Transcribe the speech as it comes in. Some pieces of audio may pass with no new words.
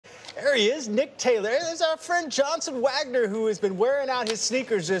There he is, Nick Taylor. There's our friend Johnson Wagner, who has been wearing out his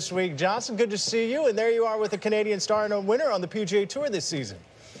sneakers this week. Johnson, good to see you. And there you are with the Canadian star and winner on the PGA Tour this season.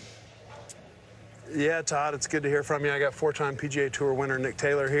 Yeah, Todd, it's good to hear from you. I got four-time PGA Tour winner Nick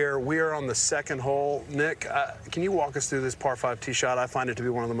Taylor here. We are on the second hole. Nick, can you walk us through this par 5 tee shot? I find it to be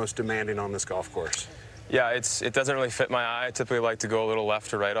one of the most demanding on this golf course. Yeah, it doesn't really fit my eye. I typically like to go a little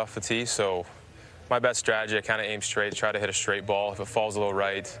left or right off the tee, so my best strategy, I kind of aim straight, try to hit a straight ball. If it falls a little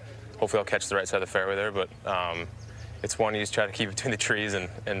right, hopefully I'll catch the right side of the fairway there, but it's one you just try to keep between the trees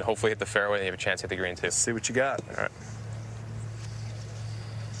and hopefully hit the fairway and you have a chance to hit the green too. Let's see what you got. All right.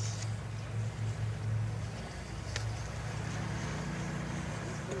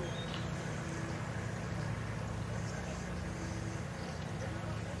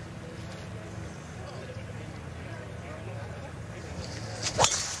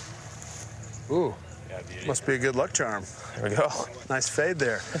 Ooh, must be a good luck charm. There we go. Nice fade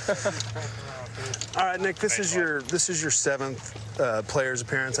there. All right, Nick, this is your seventh players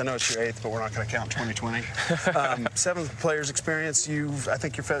appearance. I know it's your eighth, but we're not going to count 2020. Seventh players experience. I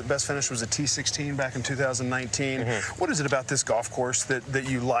think your best finish was a T16 back in 2019. Mm-hmm. What is it about this golf course that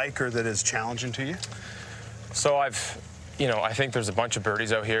you like or that is challenging to you? So I think there's a bunch of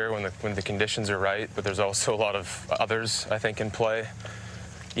birdies out here when the conditions are right, but there's also a lot of others I think in play.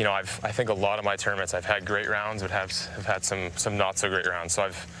 I think a lot of my tournaments I've had great rounds, but have had some not so great rounds. So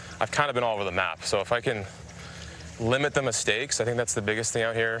I've kind of been all over the map. So if I can limit the mistakes, I think that's the biggest thing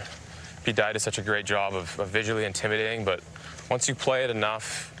out here. Pete Dye did such a great job of visually intimidating, but once you play it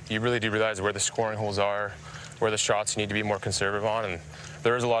enough, you really do realize where the scoring holes are, where the shots you need to be more conservative on, and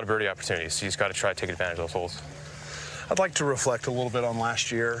there is a lot of birdie opportunities. So you just got to try to take advantage of those holes. I'd like to reflect a little bit on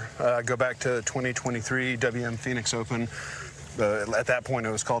last year. Go back to 2023 WM Phoenix Open. At that point, it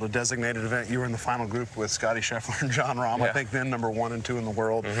was called a designated event. You were in the final group with Scotty Scheffler and Jon Rahm, yeah. I think then number 1 and 2 in the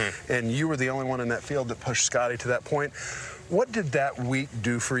world. Mm-hmm. And you were the only one in that field that pushed Scotty to that point. What did that week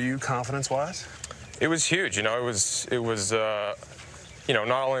do for you, confidence-wise? It was huge. It was not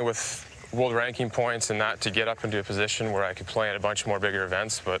only with world ranking points and that to get up into a position where I could play in a bunch more bigger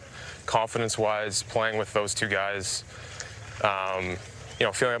events, but confidence-wise, playing with those two guys,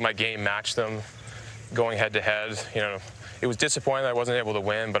 feeling like my game matched them, going head-to-head, It was disappointing that I wasn't able to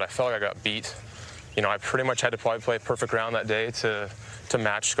win, but I felt like I got beat. I pretty much had to probably play a perfect round that day to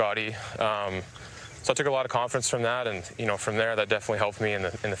match Scotty. So I took a lot of confidence from that, and from there, that definitely helped me in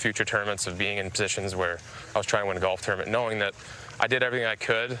the future tournaments of being in positions where I was trying to win a golf tournament, knowing that I did everything I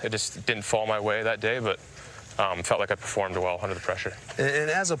could. It just didn't fall my way that day, but felt like I performed well under the pressure.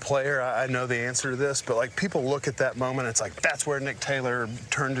 And as a player, I know the answer to this, but people look at that moment, it's like that's where Nick Taylor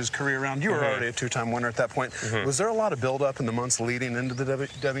turned his career around. You were already a two-time winner at that point. Mm-hmm. Was there a lot of build-up in the months leading into the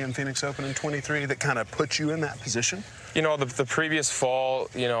WM Phoenix Open in 23 that kind of put you in that position? The previous fall,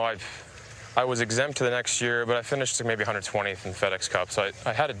 I was exempt to the next year, but I finished maybe 120th in FedEx Cup, so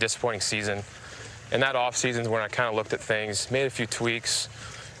I had a disappointing season. And that off-season is when I kind of looked at things, made a few tweaks,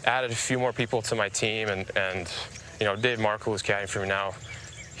 added a few more people to my team, and Dave Markle, who's caddying for me now,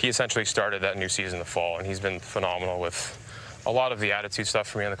 he essentially started that new season in the fall, and he's been phenomenal with a lot of the attitude stuff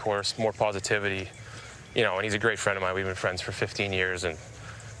for me on the course, more positivity, and he's a great friend of mine. We've been friends for 15 years, and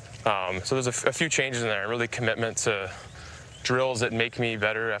so there's a few changes in there, really commitment to drills that make me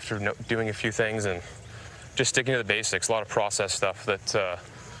better after doing a few things, and just sticking to the basics, a lot of process stuff that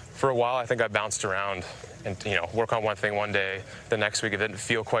for a while I think I bounced around and work on one thing one day, the next week it didn't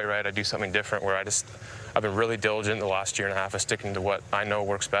feel quite right, I'd do something different, where I've been really diligent the last year and a half of sticking to what I know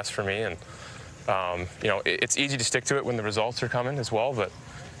works best for me, and it's easy to stick to it when the results are coming as well, but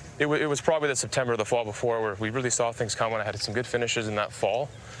it was probably the September of the fall before where we really saw things coming. I had some good finishes in that fall.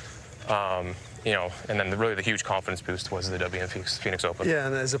 And then really the huge confidence boost was the WM Phoenix Open. Yeah,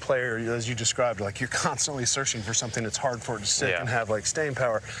 and as a player, as you described, you're constantly searching for something that's hard for it to stick and have staying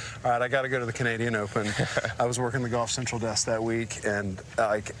power. All right, I got to go to the Canadian Open. I was working the Golf Central desk that week, and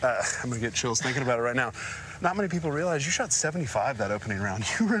I'm going to get chills thinking about it right now. Not many people realize you shot 75 that opening round.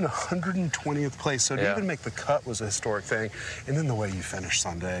 You were in 120th place, so to even make the cut was a historic thing. And then the way you finished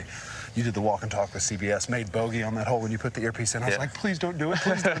Sunday. You did the walk and talk with CBS, made bogey on that hole when you put the earpiece in. I was like, please don't do it,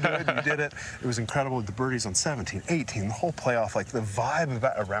 please don't do it. And you did it. It was incredible with the birdies on 17, 18, the whole playoff, the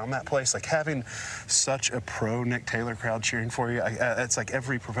vibe around that place, having such a pro Nick Taylor crowd cheering for you. It's like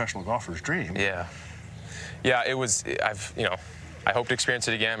every professional golfer's dream. Yeah. Yeah, it was, I hope to experience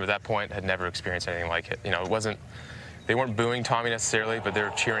it again, but at that point, had never experienced anything like it. They weren't booing Tommy necessarily, but they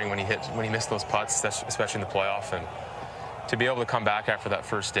were cheering when he missed those putts, especially in the playoff. And to be able to come back after that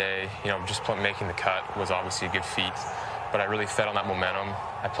first day, just making the cut was obviously a good feat, but I really fed on that momentum.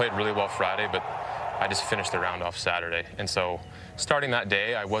 I played really well Friday, but I just finished the round off Saturday. And so starting that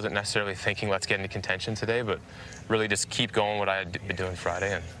day, I wasn't necessarily thinking let's get into contention today, but really just keep going what I had been doing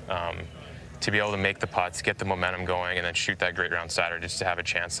Friday, and to be able to make the putts, get the momentum going, and then shoot that great round Saturday just to have a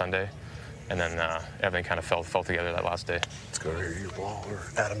chance Sunday. And then everything kind of fell together that last day. Let's go over here to your ball, or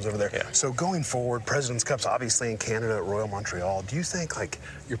Adam's over there. Yeah. So going forward, President's Cup's obviously in Canada at Royal Montreal. Do you think, like,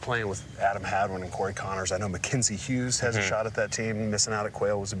 you're playing with Adam Hadwin and Corey Connors? I know Mackenzie Hughes has a shot at that team. Missing out at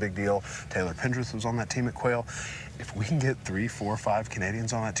Quail was a big deal. Taylor Pendrith was on that team at Quail. If we can get 3, 4, 5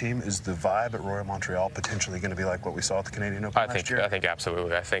 Canadians on that team, is the vibe at Royal Montreal potentially going to be like what we saw at the Canadian Open last year? I think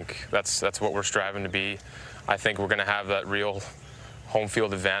absolutely. I think that's what we're striving to be. I think we're going to have that real home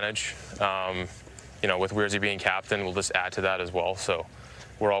field advantage. You know, with Weirzy being captain, we'll just add to that as well. So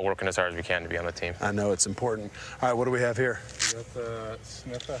we're all working as hard as we can to be on the team. I know it's important. All right, what do we have here? We got the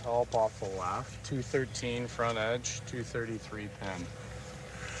sniff a help off the left, 213 front edge, 233 pin.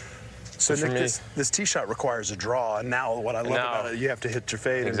 So Nick, this tee shot requires a draw, and now what I love about it, you have to hit your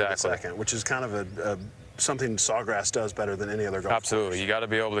fade into the second, which is kind of something Sawgrass does better than any other golf Absolutely. course. You got to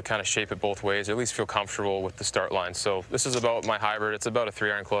be able to kind of shape it both ways, or at least feel comfortable with the start line. So this is about my hybrid. It's about a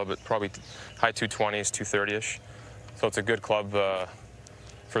 3-iron club, at probably high 220s, 230-ish. So it's a good club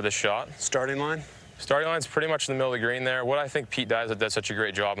for this shot. Starting line? Starting line's pretty much in the middle of the green there. What I think Pete does such a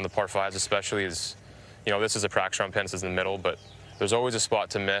great job in the par 5s especially is, you know, this is a practice round pin, this is in the middle, but there's always a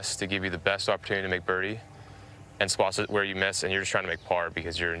spot to miss to give you the best opportunity to make birdie, and spots where you miss and you're just trying to make par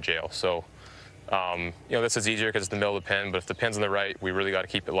because you're in jail. So, you know, this is easier because it's the middle of the pin, but if the pin's on the right, we really got to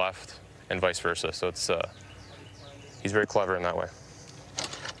keep it left, and vice versa. So it's he's very clever in that way.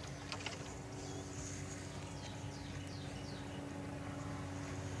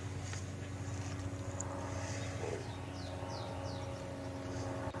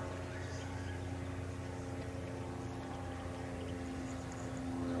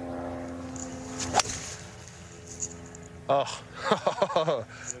 Oh,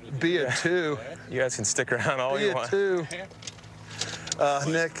 be a 2. You guys can stick around all you want. Be a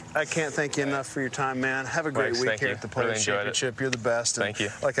 2. Nick, I can't thank you enough for your time, man. Have a great week here at the Players Championship. You're the best. And thank you.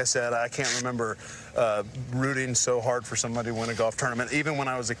 Like I said, I can't remember rooting so hard for somebody to win a golf tournament. Even when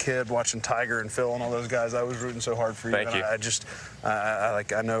I was a kid watching Tiger and Phil and all those guys, I was rooting so hard for you. Thank you.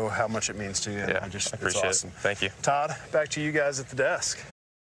 I know how much it means to you. And Yeah, I appreciate it's awesome. it. Thank you. Todd, back to you guys at the desk.